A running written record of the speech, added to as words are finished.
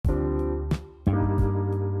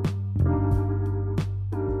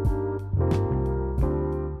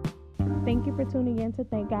you for tuning in to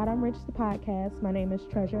Thank God I'm Rich, the podcast. My name is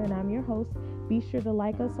Treasure and I'm your host. Be sure to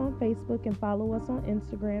like us on Facebook and follow us on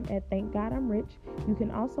Instagram at Thank God I'm Rich. You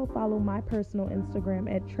can also follow my personal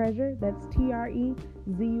Instagram at Treasure, that's TREZURE_island.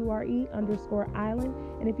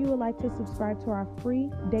 And if you would like to subscribe to our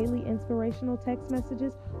free daily inspirational text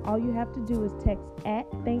messages, all you have to do is text at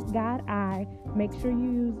Thank God I. Make sure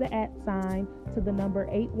you use the @ to the number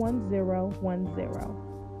 81010.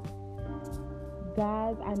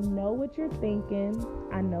 Guys, I know what you're thinking.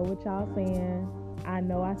 I know what y'all saying. I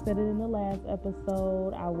know I said it in the last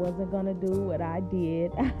episode. I wasn't going to do what I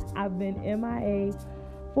did. I've been MIA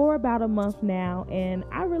for about a month now, and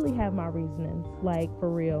I really have my reasonings, like for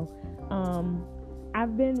real.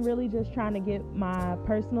 I've been really just trying to get my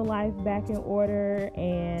personal life back in order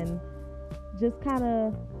and just kind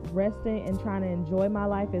of resting and trying to enjoy my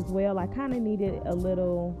life as well. I kind of needed a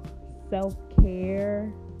little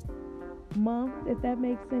self-care month, if that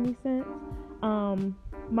makes any sense.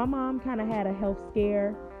 My mom kind of had a health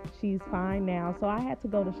scare. She's fine now. So I had to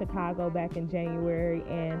go to Chicago back in January,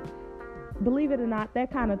 and believe it or not,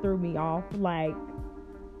 that kind of threw me off. Like,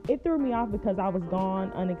 it threw me off because I was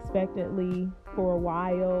gone unexpectedly for a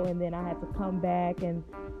while, and then I had to come back and,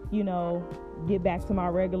 get back to my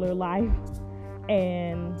regular life.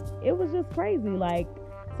 And it was just crazy. Like,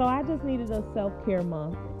 so I just needed a self-care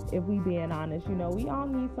month, if we being honest. We all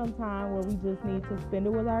need some time where we just need to spend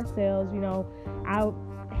it with ourselves. I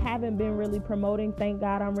haven't been really promoting Thank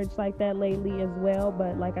God I'm Rich like that lately as well,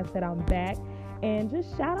 but like I said, I'm back. And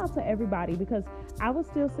just shout out to everybody, because I was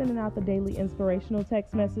still sending out the daily inspirational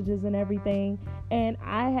text messages and everything, and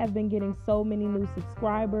I have been getting so many new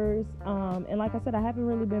subscribers, and like I said, I haven't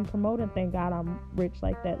really been promoting Thank God I'm Rich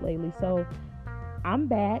like that lately. So I'm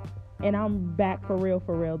back, and I'm back for real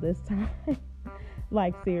this time.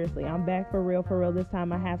 Like, seriously, I'm back for real this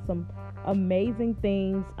time. I have some amazing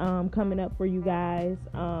things coming up for you guys,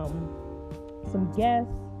 some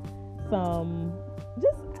guests, some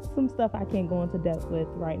stuff I can't go into depth with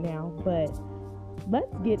right now, but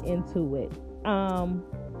let's get into it. I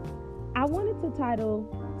wanted to title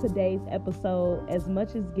today's episode "As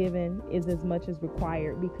Much As Given Is As Much As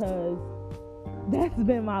Required," because that's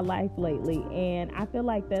been my life lately, and I feel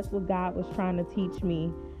like that's what God was trying to teach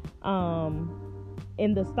me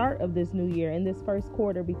in the start of this new year, in this first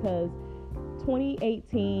quarter, because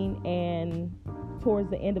 2018 and towards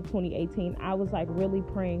the end of 2018, I was like really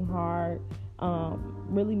praying hard,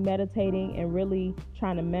 really meditating, and really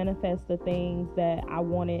trying to manifest the things that I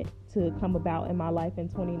wanted to come about in my life in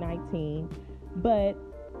 2019. But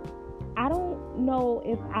I don't know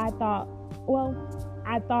if I thought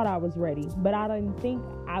I was ready, but I didn't think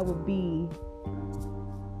I would be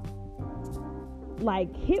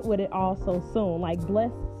like hit with it all so soon, like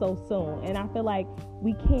blessed so soon. And I feel like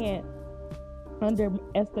we can't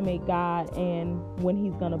underestimate God and when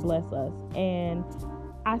he's gonna bless us. And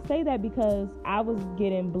I say that because I was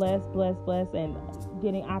getting blessed and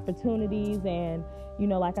getting opportunities, and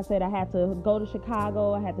like I said, I had to go to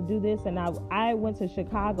Chicago, I had to do this, and I went to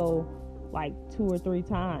Chicago like 2 or 3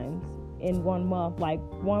 times in 1 month. Like,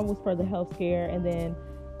 one was for the health scare, and then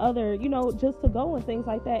other, just to go and things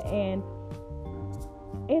like that. And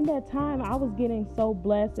in that time, I was getting so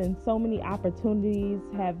blessed, and so many opportunities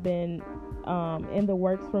have been in the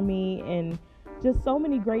works for me, and just so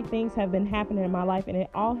many great things have been happening in my life, and it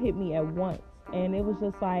all hit me at once. And it was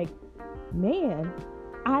just like, man,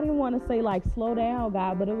 I didn't want to say like slow down,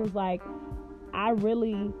 God, but it was like I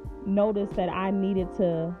really noticed that I needed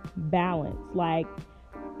to balance. Like,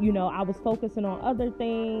 I was focusing on other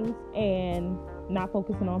things and not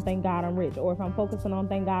focusing on Thank God I'm Rich. Or if I'm focusing on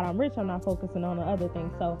Thank God I'm Rich, I'm not focusing on the other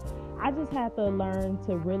things. So I just had to learn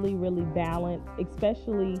to really balance,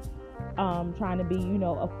 especially trying to be,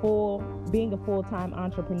 being a full-time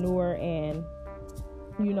entrepreneur, and,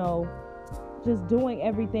 just doing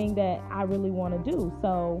everything that I really want to do.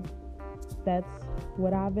 So that's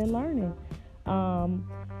what I've been learning.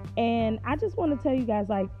 And I just want to tell you guys,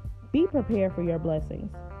 like, be prepared for your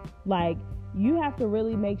blessings. Like, you have to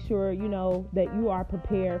really make sure, that you are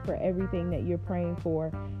prepared for everything that you're praying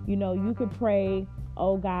for. You could pray,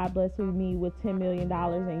 oh, God bless me with $10 million,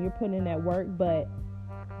 and you're putting in that work, but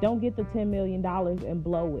don't get the $10 million and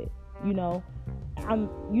blow it.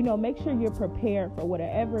 Make sure you're prepared for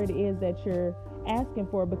whatever it is that you're asking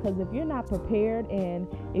for, because if you're not prepared, and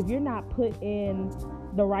if you're not put in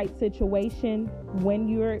the right situation when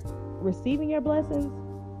you're receiving your blessings,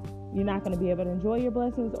 you're not going to be able to enjoy your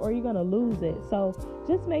blessings, or you're going to lose it. So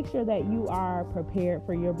just make sure that you are prepared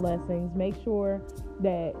for your blessings. Make sure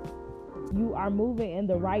that you are moving in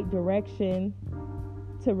the right direction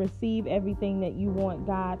to receive everything that you want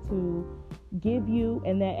God to give you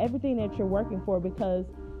and that everything that you're working for, because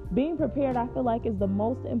being prepared, I feel like, is the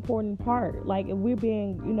most important part. Like, if we're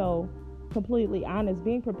being, completely honest,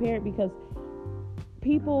 being prepared, because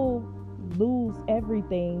people lose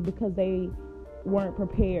everything because they weren't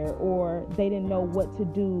prepared or they didn't know what to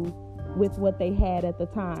do with what they had at the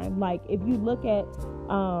time. Like, if you look at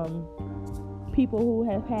people who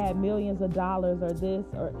have had millions of dollars or this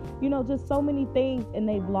or just so many things and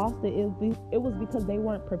they've lost it, it was because they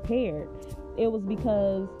weren't prepared. It was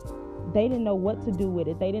because they didn't know what to do with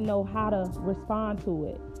it. They didn't know how to respond to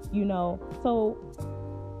it. So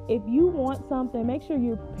if you want something, make sure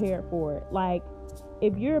you're prepared for it. Like,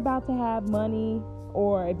 if you're about to have money,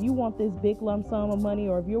 or if you want this big lump sum of money,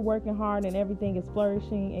 or if you're working hard and everything is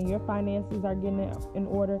flourishing and your finances are getting in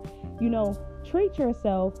order, treat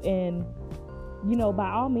yourself and, by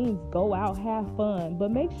all means, go out, have fun, but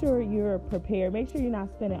make sure you're prepared. Make sure you're not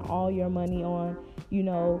spending all your money on,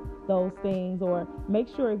 those things, or make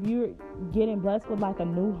sure if you're getting blessed with like a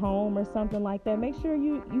new home or something like that, make sure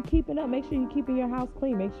you keep it up. Make sure you're keeping your house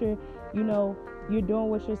clean. Make sure, you're doing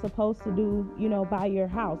what you're supposed to do, by your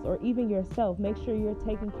house, or even yourself. Make sure you're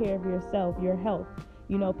taking care of yourself, your health.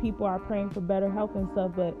 People are praying for better health and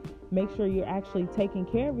stuff, but make sure you're actually taking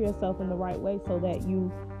care of yourself in the right way so that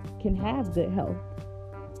you can have good health.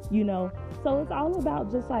 So it's all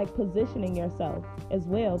about just like positioning yourself as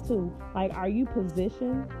well too. Like, are you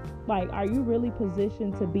positioned? Like, are you really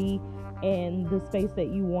positioned to be in the space that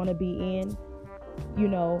you want to be in?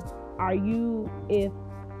 Are you, if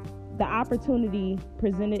the opportunity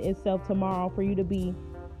presented itself tomorrow for you to be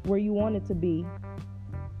where you wanted to be,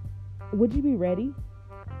 would you be ready?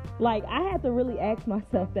 Like, I had to really ask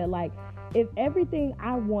myself that, like, if everything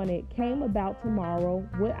I wanted came about tomorrow,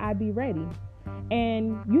 would I be ready?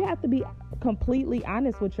 And you have to be completely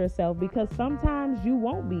honest with yourself, because sometimes you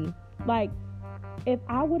won't be. Like, if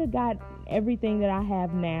I would have got everything that I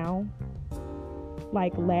have now,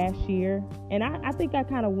 like last year, and I think I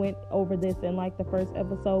kind of went over this in like the first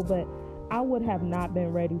episode, but I would have not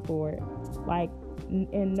been ready for it, like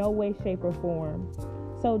in no way, shape, or form.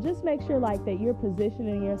 So just make sure like that you're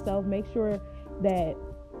positioning yourself. Make sure that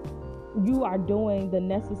you are doing the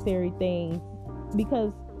necessary things,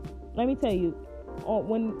 because let me tell you,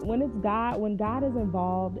 when it's God, when God is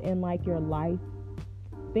involved in like your life,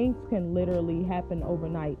 things can literally happen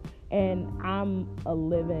overnight. And I'm a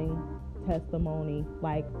living testimony,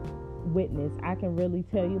 like witness. I can really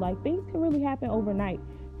tell you, like, things can really happen overnight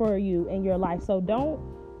for you in your life. So don't,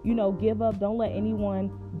 give up. Don't let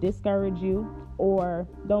anyone discourage you, or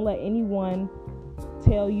don't let anyone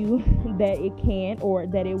tell you that it can't, or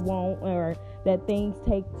that it won't, or that things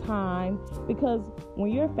take time. Because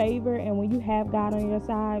when you're favored and when you have God on your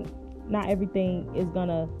side, not everything is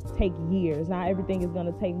gonna take years. Not everything is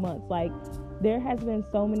gonna take months. Like, there has been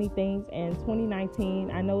so many things in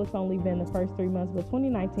 2019. I know it's only been the first 3 months, but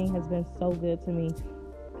 2019 has been so good to me.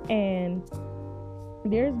 And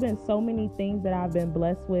there's been so many things that I've been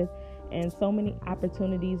blessed with, and so many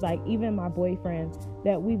opportunities, like even my boyfriend,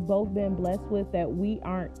 that we've both been blessed with, that we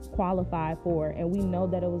aren't qualified for, and we know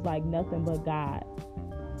that it was like nothing but God.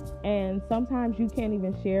 And sometimes you can't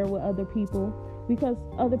even share with other people, because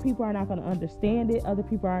other people are not going to understand it. Other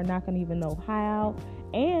people are not going to even know how,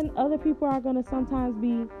 and other people are going to sometimes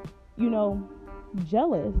be,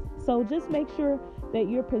 jealous. So just make sure that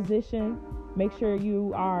you're positioned. Make sure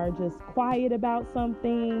you are just quiet about some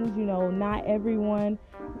things. Not everyone,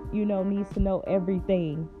 needs to know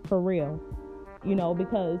everything for real,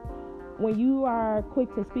 because when you are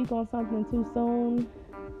quick to speak on something too soon,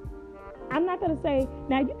 I'm not going to say,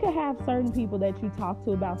 now you can have certain people that you talk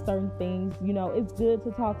to about certain things. It's good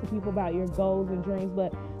to talk to people about your goals and dreams,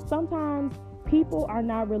 but sometimes people are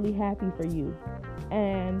not really happy for you.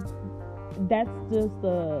 And that's just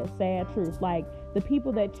the sad truth. Like, the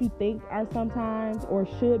people that you think are sometimes or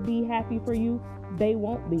should be happy for you, they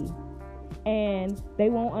won't be. And they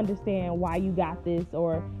won't understand why you got this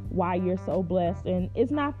or why you're so blessed. And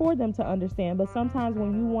it's not for them to understand. But sometimes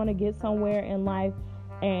when you want to get somewhere in life,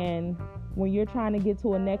 and when you're trying to get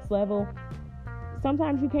to a next level,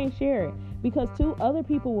 sometimes you can't share it, because other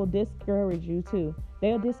people will discourage you too.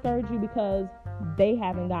 They'll discourage you because they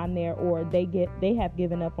haven't gotten there, or they have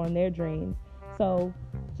given up on their dreams. So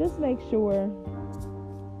just make sure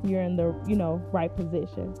you're in the right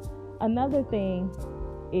position. Another thing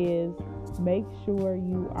is, make sure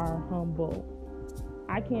you are humble.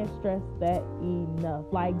 I can't stress that enough.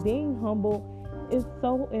 Like, being humble is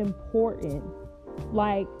so important.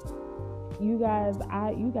 Like, you guys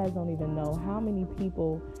don't even know how many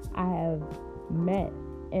people I have met,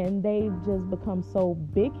 and they've just become so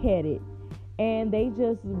big-headed, and they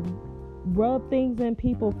just rub things in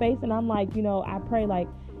people's face. And I'm like, I pray like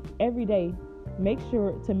every day, make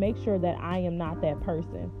sure that I am not that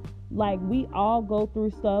person. Like, we all go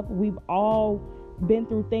through stuff. We've all been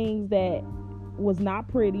through things that was not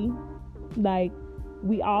pretty. Like,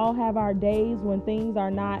 we all have our days when things are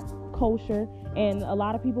not kosher, and a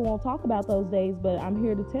lot of people won't talk about those days, but I'm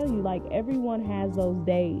here to tell you, like, everyone has those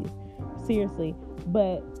days, seriously.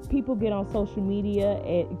 But people get on social media,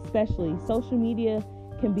 especially social media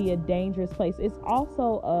can be a dangerous place. It's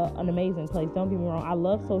also an amazing place, don't get me wrong. I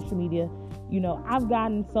love social media. I've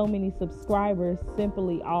gotten so many subscribers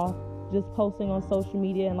simply off just posting on social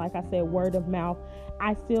media, and like I said, word of mouth.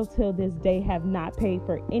 I still till this day have not paid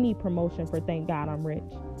for any promotion for Thank God I'm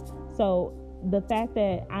Rich. So the fact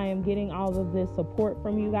that I am getting all of this support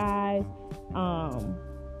from you guys,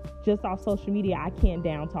 just off social media, I can't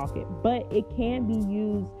down talk it, but it can be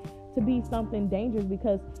used to be something dangerous,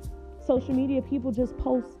 because social media people just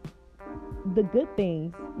post the good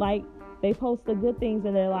things. Like, they post the good things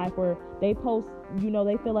in their life, or they post,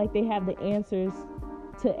 they feel like they have the answers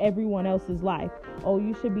to everyone else's life. Oh,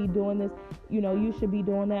 you should be doing this, you should be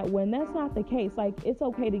doing that, when that's not the case. Like, it's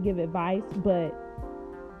okay to give advice, but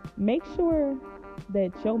make sure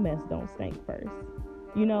that your mess don't stink first.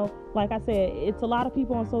 Like I said, it's a lot of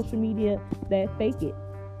people on social media that fake it.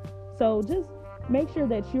 So just make sure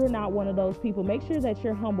that you're not one of those people. Make sure that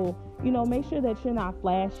you're humble. Make sure that you're not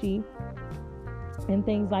flashy and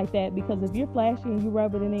things like that, because if you're flashy and you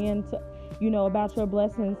rub it in to, about your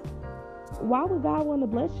blessings, why would God want to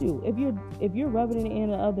bless you if you're rubbing it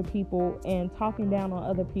into other people and talking down on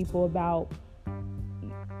other people about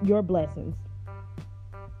your blessings?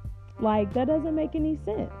 Like, that doesn't make any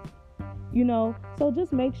sense, So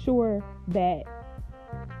just make sure that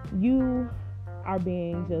you are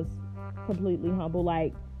being just completely humble.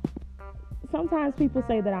 Like, sometimes people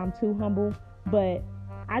say that I'm too humble, but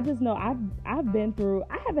I just know I've been through.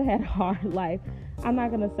 I haven't had a hard life. I'm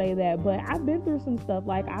not gonna say that, but I've been through some stuff.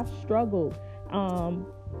 Like, I've struggled.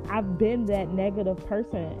 I've been that negative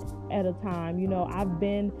person at a time. I've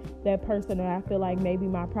been that person that I feel like maybe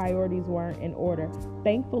my priorities weren't in order.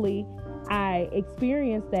 Thankfully, I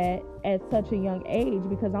experienced that at such a young age,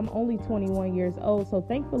 because I'm only 21 years old. So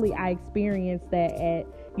thankfully, I experienced that at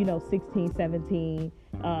 16, 17,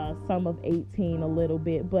 some of 18 a little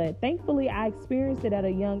bit. But thankfully, I experienced it at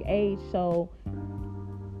a young age. So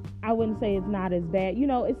I wouldn't say it's not as bad.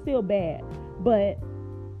 It's still bad. But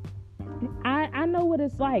I know what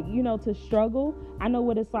it's like, to struggle. I know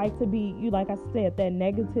what it's like to be, like I said, that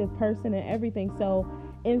negative person and everything. So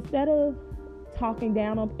instead of talking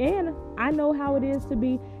down on, and I know how it is to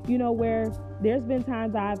be, where there's been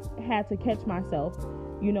times I've had to catch myself,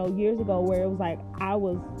 years ago, where it was like I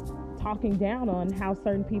was talking down on how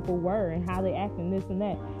certain people were and how they act and this and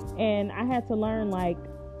that. And I had to learn, like,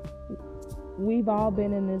 we've all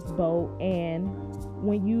been in this boat, and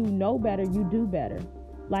when you know better, you do better.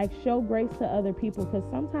 Like, show grace to other people, because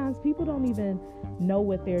sometimes people don't even know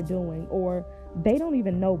what they're doing, or they don't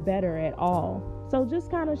even know better at all. So just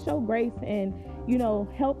kind of show grace and,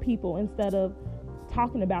 help people instead of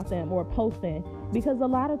talking about them or posting. Because a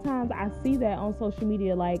lot of times I see that on social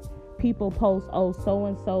media, like, people post, oh,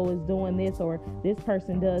 so-and-so is doing this, or this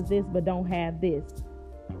person does this but don't have this.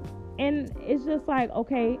 And it's just like,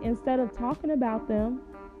 okay, instead of talking about them,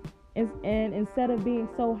 and instead of being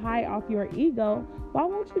so high off your ego, why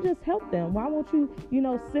won't you just help them? Why won't you,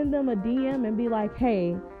 send them a DM and be like,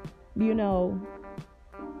 hey,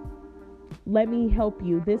 let me help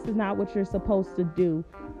you. This is not what you're supposed to do.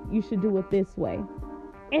 You should do it this way.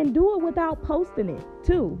 And do it without posting it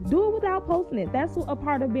too. Do it without posting it. That's a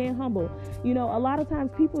part of being humble. A lot of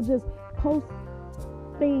times people just post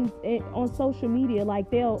things on social media, like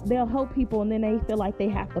they'll help people, and then they feel like they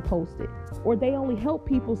have to post it, or they only help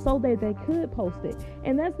people so that they could post it.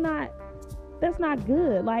 And that's not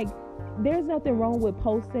good. Like, there's nothing wrong with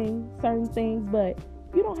posting certain things, but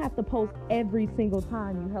you don't have to post every single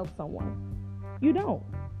time you help someone. You don't.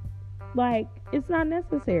 Like, it's not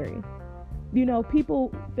necessary.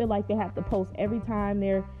 People feel like they have to post every time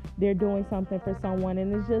they're doing something for someone,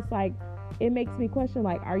 and it's just like, it makes me question,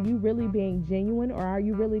 like, are you really being genuine, or are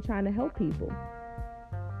you really trying to help people?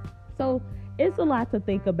 So it's a lot to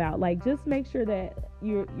think about. Like, just make sure that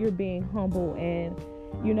you're being humble, and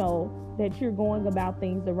that you're going about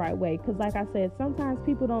things the right way. Because like I said, sometimes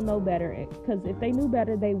people don't know better, because if they knew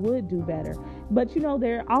better, they would do better. But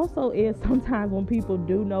there also is sometimes when people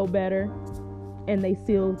do know better and they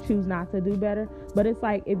still choose not to do better. But it's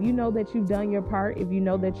like, if you know that you've done your part, if you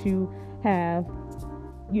know that you have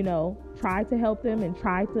try to help them and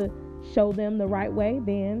try to show them the right way,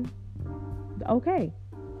 then okay.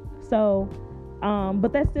 So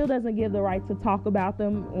But that still doesn't give the right to talk about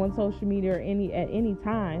them on social media or at any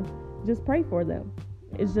time. Just pray for them.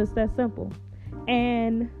 It's just that simple.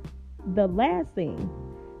 And the last thing,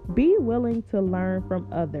 be willing to learn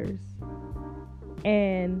from others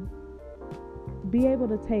and be able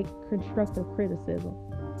to take constructive criticism.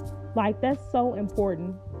 Like, that's so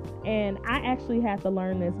important. And I actually had to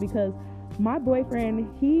learn this because my boyfriend,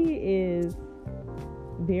 he is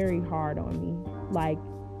very hard on me. Like,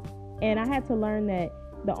 and I had to learn that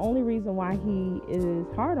the only reason why he is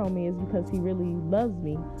hard on me is because he really loves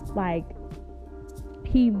me. Like,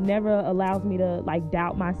 he never allows me to like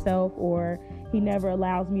doubt myself, or he never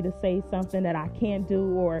allows me to say something that I can't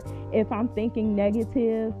do, or if I'm thinking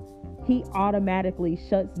negative, he automatically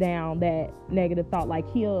shuts down that negative thought. Like,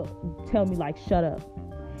 he'll tell me like, shut up.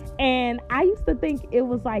 And I used to think it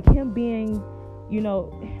was like him being,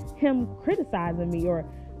 him criticizing me or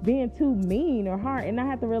being too mean or hard. And I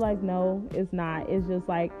have to realize, no, it's not. It's just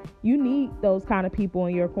like, you need those kind of people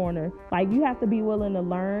in your corner. Like, you have to be willing to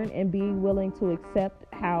learn and be willing to accept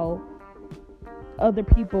how other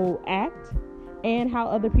people act and how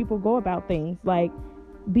other people go about things. Like,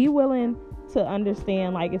 be willing to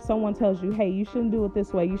understand, like, if someone tells you, hey, you shouldn't do it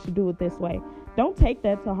this way, you should do it this way. Don't take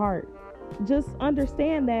that to heart. Just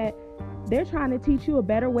understand that they're trying to teach you a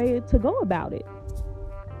better way to go about it.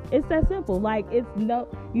 It's that simple. Like, it's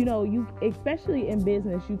you, especially in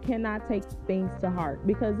business, you cannot take things to heart,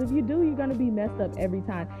 because if you do, you're going to be messed up every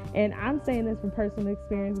time. And I'm saying this from personal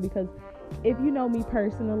experience, because if you know me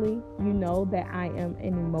personally, you know that I am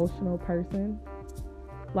an emotional person.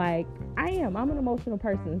 Like, I'm an emotional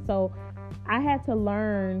person. So I had to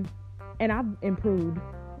learn, and I've improved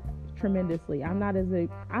tremendously. I'm not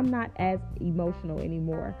as emotional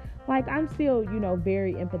anymore. Like, I'm still,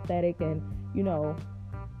 very empathetic and,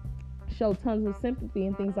 show tons of sympathy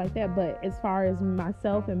and things like that. But as far as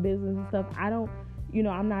myself and business and stuff, I don't,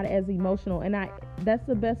 I'm not as emotional. And that's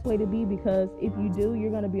the best way to be, because if you do,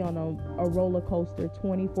 you're going to be on a roller coaster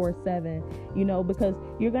 24/7, because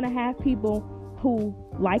you're going to have people who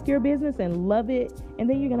like your business and love it. And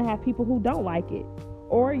then you're going to have people who don't like it,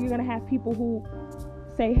 or you're going to have people who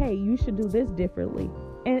say, hey, you should do this differently.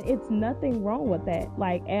 And it's nothing wrong with that,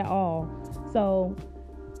 like, at all. So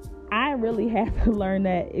I really have to learn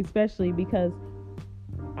that, especially because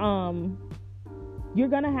you're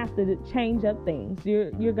going to have to change up things.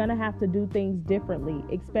 You're going to have to do things differently,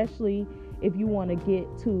 especially if you want to get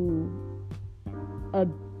to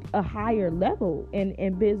a higher level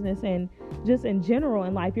in business and just in general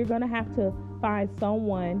in life. You're going to have to find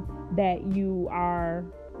someone that you are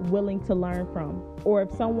willing to learn from. Or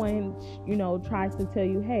if someone, tries to tell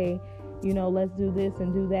you, hey, let's do this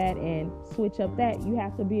and do that and switch up that, you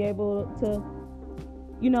have to be able to,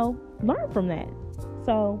 learn from that.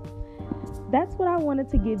 So that's what I wanted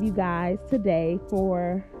to give you guys today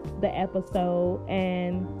for the episode.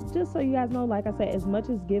 And just so you guys know, like I said, as much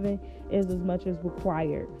as given is as much as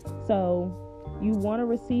required. So you want to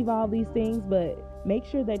receive all these things, but make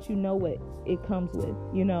sure that you know what it comes with,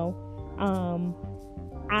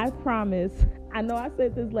 I promise, I know I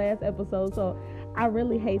said this last episode, so I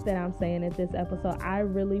really hate that I'm saying it this episode. I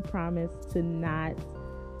really promise to not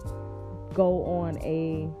go on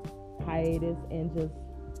a hiatus and just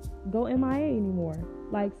go MIA anymore.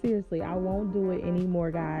 Like, seriously, I won't do it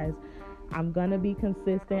anymore, guys. I'm gonna be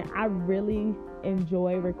consistent. I really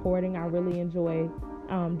enjoy recording. I really enjoy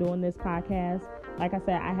doing this podcast. Like I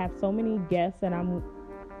said, I have so many guests that I'm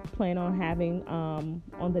planning on having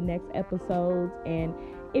on the next episodes. And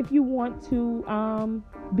if you want to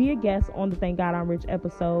be a guest on the Thank God I'm Rich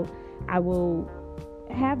episode, I will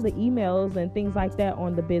have the emails and things like that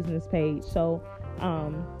on the business page. So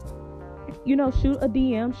shoot a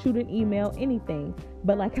DM, shoot an email, anything.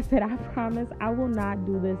 But like I said, I promise I will not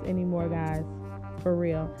do this anymore, guys. For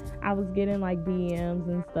real. I was getting like DMs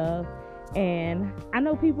and stuff, and I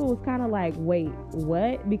know people was kind of like, wait,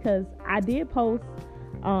 what? Because I did post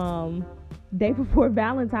day before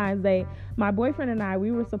Valentine's Day. My boyfriend and I,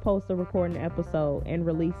 we were supposed to record an episode and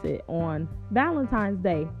release it on Valentine's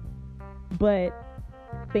Day, but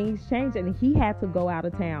things changed and he had to go out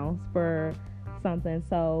of town for something.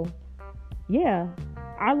 So yeah,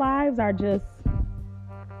 our lives are just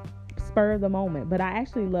spur of the moment, but I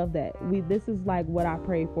actually love that. This is like what I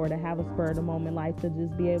pray for, to have a spur of the moment life, to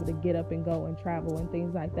just be able to get up and go and travel and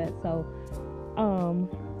things like that. So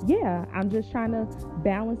yeah, I'm just trying to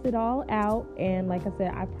balance it all out. And like I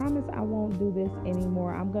said, I promise I won't do this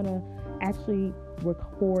anymore. I'm gonna actually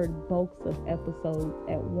record bulks of episodes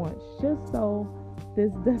at once, just so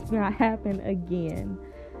this does not happen again.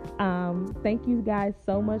 Thank you guys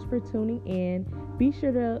so much for tuning in. Be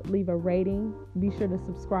sure to leave a rating. Be sure to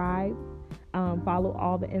subscribe. Follow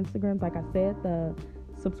all the Instagrams, like I said,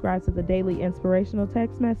 subscribe to the daily inspirational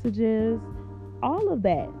text messages, all of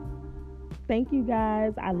that. Thank you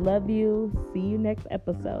guys. I love you. See you next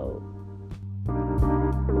episode.